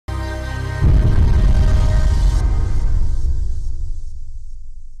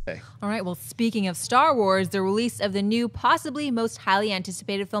All right, well, speaking of Star Wars, the release of the new, possibly most highly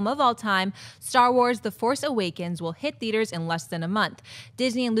anticipated film of all time, Star Wars The Force Awakens, will hit theaters in less than a month.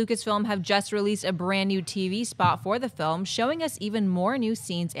 Disney and Lucasfilm have just released a brand new TV spot for the film, showing us even more new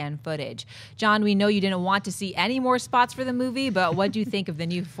scenes and footage. John, we know you didn't want to see any more spots for the movie, but what do you think of the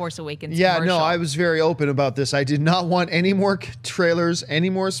new Force Awakens commercial? No, I was very open about this. I did not want any more trailers,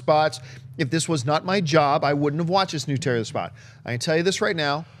 any more spots. If this was not my job, I wouldn't have watched this new trailer spot. I can tell you this right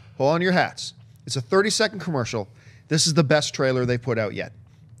now. Hold on your hats. It's a 30-second commercial. This is the best trailer they put out yet.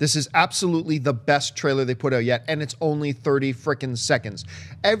 This is absolutely the best trailer they put out yet, and it's only 30 frickin' seconds.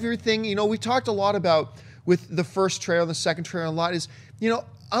 Everything, we talked a lot about with the first trailer, the second trailer, a lot is,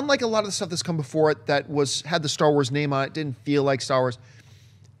 unlike a lot of the stuff that's come before it that had the Star Wars name on it, didn't feel like Star Wars.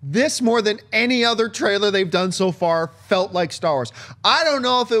 This, more than any other trailer they've done so far, felt like Star Wars. I don't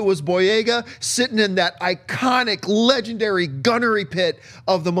know if it was Boyega sitting in that iconic, legendary gunnery pit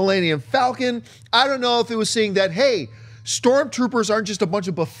of the Millennium Falcon. I don't know if it was seeing that, hey, stormtroopers aren't just a bunch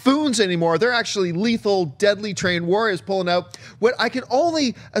of buffoons anymore. They're actually lethal, deadly trained warriors pulling out what I can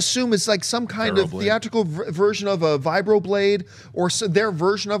only assume is like some kind of theatrical version of a vibroblade or their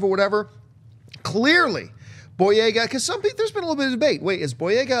version of it, whatever. Clearly, Boyega, because there's been a little bit of debate. Wait,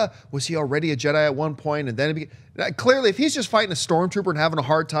 was he already a Jedi at one point? And then clearly, if he's just fighting a stormtrooper and having a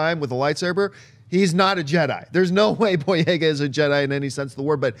hard time with a lightsaber, he's not a Jedi. There's no way Boyega is a Jedi in any sense of the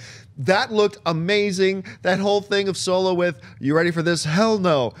word, but that looked amazing. That whole thing of Solo with, you ready for this? Hell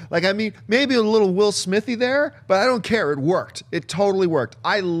no. Maybe a little Will Smithy there, but I don't care. It worked. It totally worked.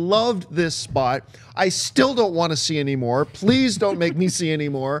 I loved this spot. I still don't want to see any more. Please don't make me see any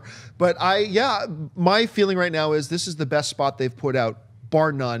more. But my feeling right now is this is the best spot they've put out,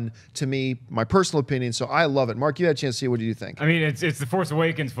 bar none, to me, my personal opinion. So I love it. Mark, you had a chance to see it. What do you think? I mean, it's the Force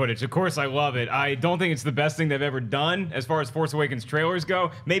Awakens footage. Of course, I love it. I don't think it's the best thing they've ever done as far as Force Awakens trailers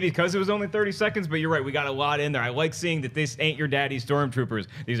go. Maybe because it was only 30 seconds, but you're right. We got a lot in there. I like seeing that this ain't your daddy's stormtroopers.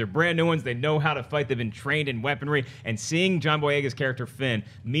 These are brand new ones. They know how to fight. They've been trained in weaponry. And seeing John Boyega's character Finn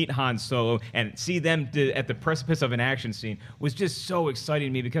meet Han Solo and see them at the precipice of an action scene was just so exciting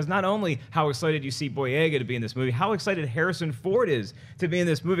to me, because not only how excited you see Boyega to be in this movie, how excited Harrison Ford is to be in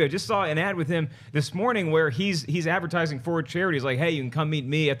this movie. I just saw an ad with him this morning where he's advertising for a charity. He's like, hey, you can come meet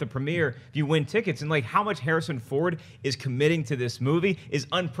me at the premiere if you win tickets. And how much Harrison Ford is committing to this movie is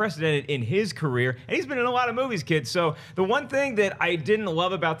unprecedented in his career. And he's been in a lot of movies, kids. So the one thing that I didn't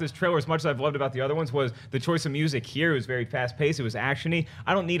love about this trailer as much as I've loved about the other ones was the choice of music here. It was very fast-paced. It was action-y.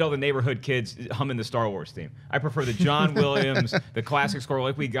 I don't need all the neighborhood kids humming the Star Wars theme. I prefer the John Williams, the classic score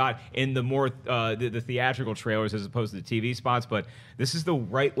like we got in the more the theatrical trailers as opposed to the TV spots. But this is the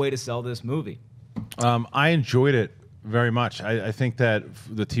right way to sell this movie. I enjoyed it very much. I think that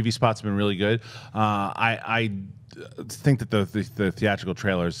the TV spots have been really good. I think that the theatrical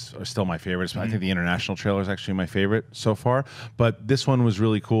trailers are still my favorites. I think the international trailer is actually my favorite so far. But this one was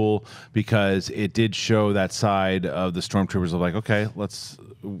really cool because it did show that side of the stormtroopers of like, okay,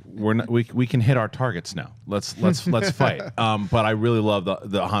 we can hit our targets now. Let's fight. But I really love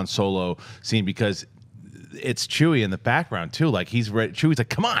the Han Solo scene because it's Chewie in the background too. Like he's ready. Chewie's like,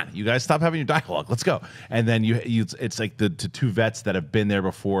 "Come on, you guys, stop having your dialogue. Let's go." And then it's like the two vets that have been there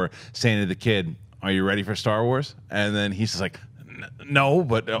before saying to the kid, "Are you ready for Star Wars?" And then he's just like, "No,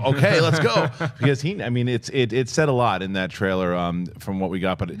 but okay, let's go." Because it said a lot in that trailer from what we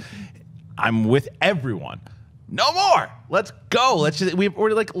got. But I'm with everyone. No more. Let's go.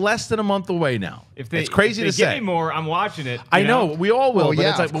 We're like less than a month away now. It's crazy to say. If they give me more, I'm watching it. I know we all will, but yeah,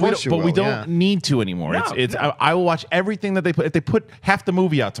 it's like we don't need to anymore. No, I will watch everything that they put. If they put half the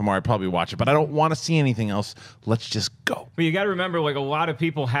movie out tomorrow, I'd probably watch it. But I don't want to see anything else. Let's just go. But you got to remember, like a lot of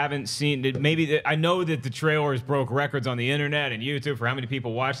people haven't seen it. Maybe I know that the trailers broke records on the internet and YouTube for how many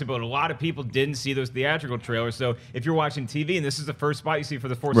people watched it, but a lot of people didn't see those theatrical trailers. So if you're watching TV and this is the first spot you see for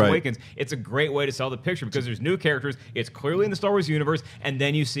The Force Awakens, it's a great way to sell the picture because there's new characters. It's clearly in the Star Wars universe, and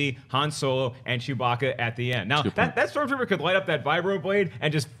then you see Han Solo and Chewbacca at the end. Now, that stormtrooper could light up that vibroblade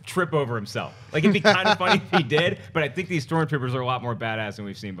and just trip over himself. Like, it'd be kind of funny if he did, but I think these stormtroopers are a lot more badass than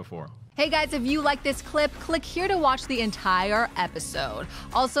we've seen before. Hey guys, if you like this clip, click here to watch the entire episode.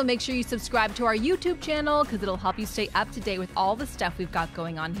 Also, make sure you subscribe to our YouTube channel because it'll help you stay up to date with all the stuff we've got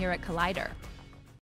going on here at Collider.